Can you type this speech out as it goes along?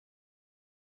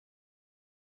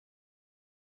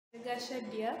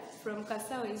Shadia from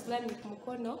Kasawo, Islamic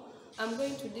Mukono. I'm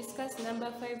going to discuss number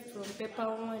 5 from paper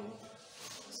 1.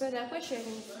 So the question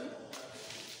is,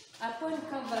 a pond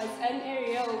covers an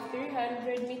area of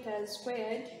 300 meters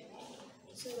squared.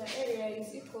 So the area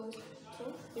is equal to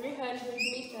 300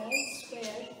 meters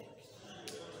squared.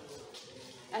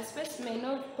 A specimen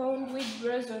of pond weed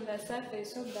grows on the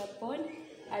surface of the pond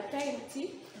at time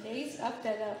t days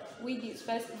after the weed is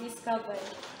first discovered.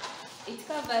 It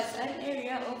covers an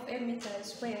area of a meter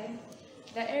squared.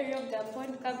 The area of the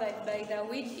pond covered by the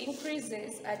weed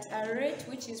increases at a rate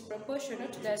which is proportional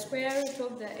to the square root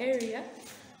of the area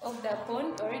of the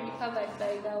pond already covered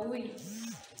by the weed.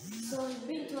 So we've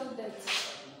been told that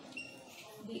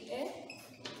dA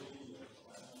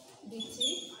dt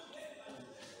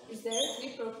is directly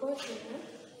proportional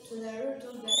to the root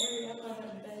of the area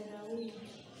covered by the weed.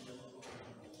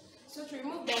 So to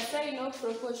remove the sign of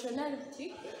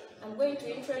proportionality, I'm going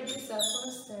to introduce a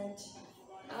constant.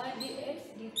 Our dF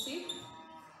dt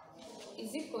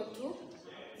is equal to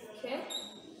k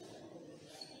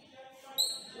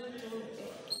root of a.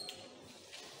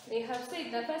 They have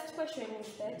said the first question is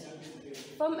that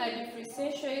form a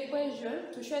differential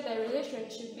equation to show the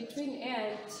relationship between a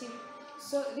and t.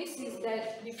 So this is the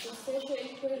differential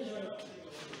equation.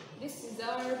 This is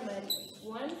our man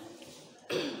 1.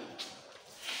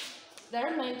 The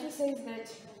man 2 says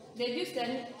that reduce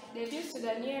to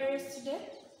the nearest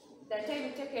depth the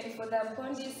time taken for the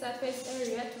pond's surface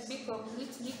area to be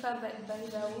completely covered by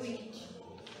the weed.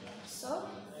 So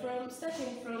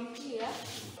starting from here,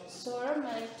 so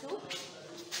Roman 2,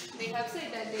 they have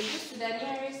said that reduce to the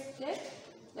nearest depth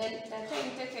the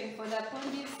time taken for the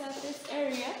pond's surface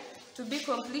area to be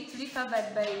completely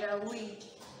covered by the weed.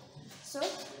 So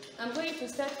I'm going to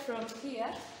start from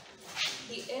here.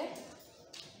 dA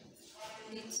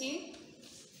dt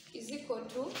is equal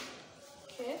to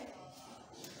k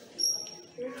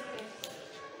root a.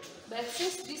 But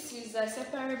since this is a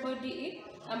separable dE,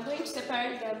 I'm going to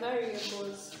separate the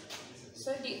variables.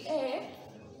 So dA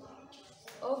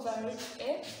over root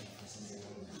a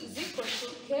is equal to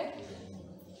k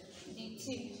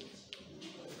dt.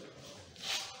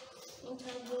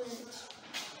 Integrate.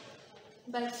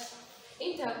 But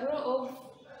integral of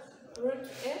root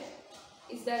a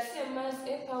is the same as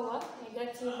a power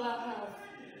negative half.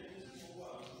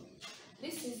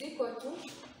 This is equal to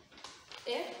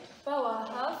a power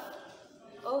half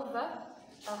over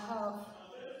a half,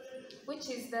 which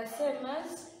is the same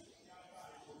as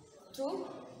 2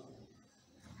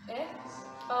 a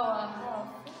power half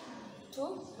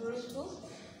to root 2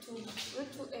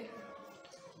 a.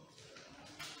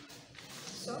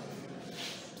 So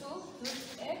 2 root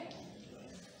a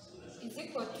is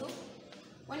equal to,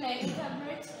 when I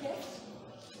integrate k,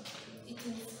 it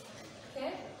is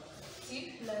k t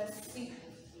plus c.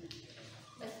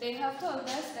 But they have told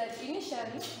us that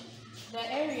initially the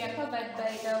area covered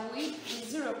by the weed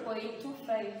is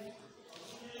 0.25.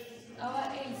 Our A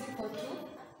is equal to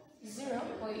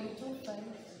 0.25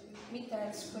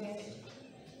 meters squared.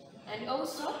 And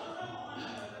also,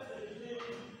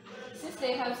 since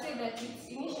they have said that it's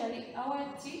initially our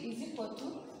t is equal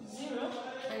to 0,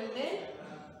 and then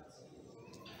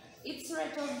its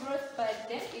rate of growth per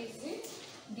day is it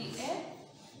dA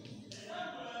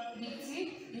dt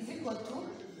is equal to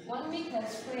 1 meter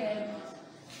squared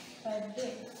per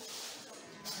day.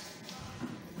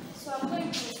 So I'm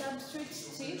going to substitute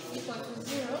t equal to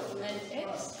 0 and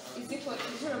x is equal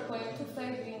to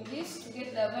 0.25 in this to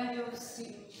get the value of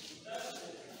c.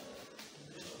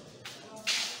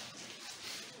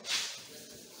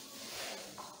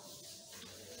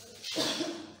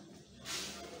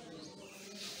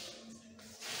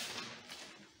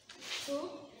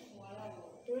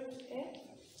 Root a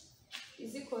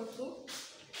is equal to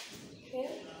k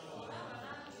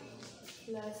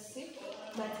plus c,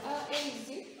 but our a is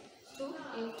 2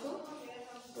 into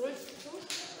root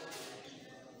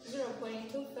 2,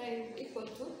 0.25 equal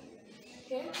to k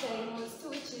times 2,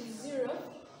 which is 0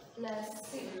 plus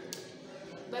c.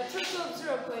 But root of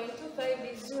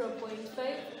 0.25 is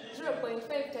 0.5.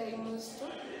 0.5 times 2,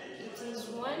 it is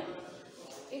 1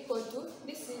 equal to,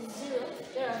 this is 0,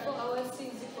 therefore our c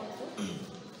is equal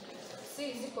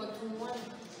to 1.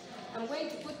 I'm going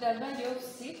to put the value of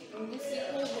c in this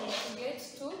equation to get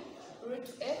to root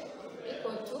a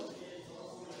equal to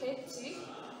kt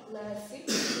plus c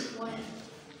 1.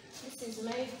 This is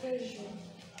my equation.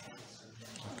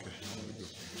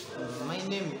 My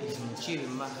name is Mchiri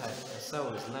Mahad,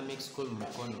 Kasawo Islamic School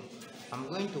Mukono. I'm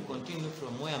going to continue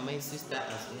from where my sister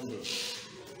has ended.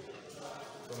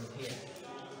 From here.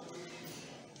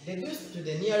 Reduce to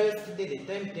the nearest day the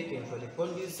time taken for the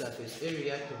pond's surface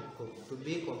area to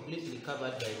be completely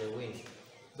covered by the wind.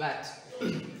 But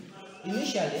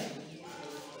initially,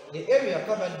 the area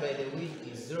covered by the wind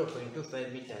is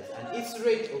 0.25 meters and its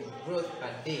rate of growth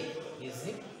per day is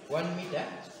 1 meter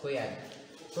squared.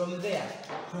 From there,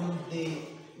 from the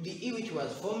E which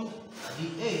was formed, the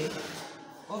A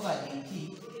over the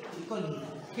T equal to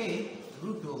K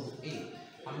root of A.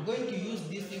 I'm going to use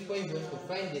this equation to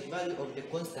find the value of the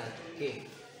constant K.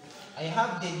 I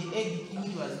have the A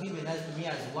which was given as to me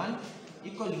as 1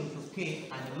 equaling to K,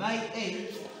 and my A,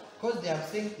 because they have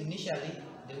said initially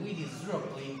the width is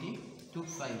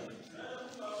 0.25.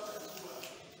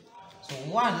 So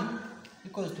 1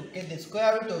 equals to K, the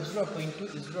square root of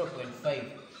 0.2 is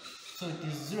 0.5. So it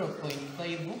is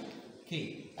 0.5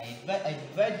 K. I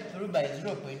divide through by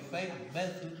 0.5,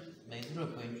 divide through by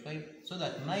 0.5, so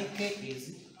that my K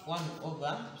is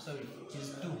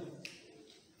 2.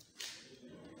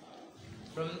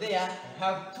 From there, I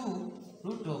have 2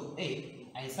 root of A.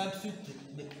 I substitute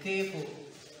the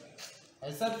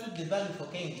value for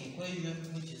K in the equation,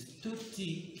 which is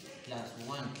 2t plus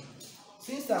 1.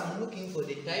 Since I'm looking for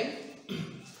the time,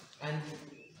 and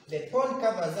the pond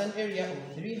covers an area of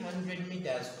 300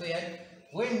 meters squared,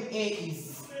 when A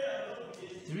is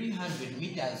 300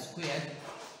 meters squared,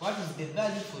 what is the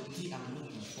value for T I'm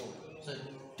looking for? So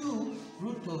 2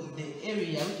 root of the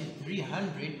area, which is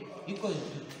 300, equals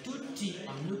to 2t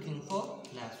I'm looking for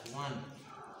plus 1.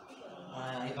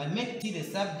 If I make T the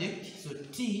subject, so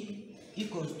T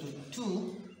equals to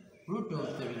 2 root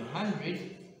of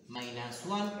 300 minus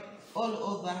 1 all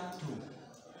over 2.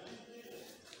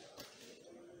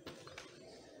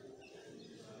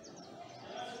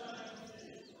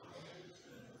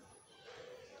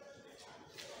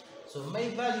 So my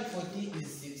value for T is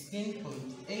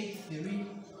 16.83,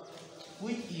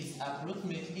 which is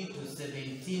approximately to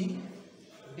 17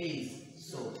 days.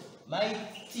 So my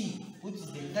T, which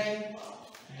is the time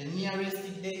the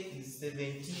nearest day, is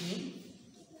 17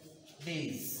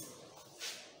 days.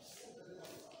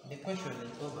 The question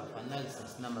is over.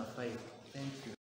 Analysis number 5. Thank you.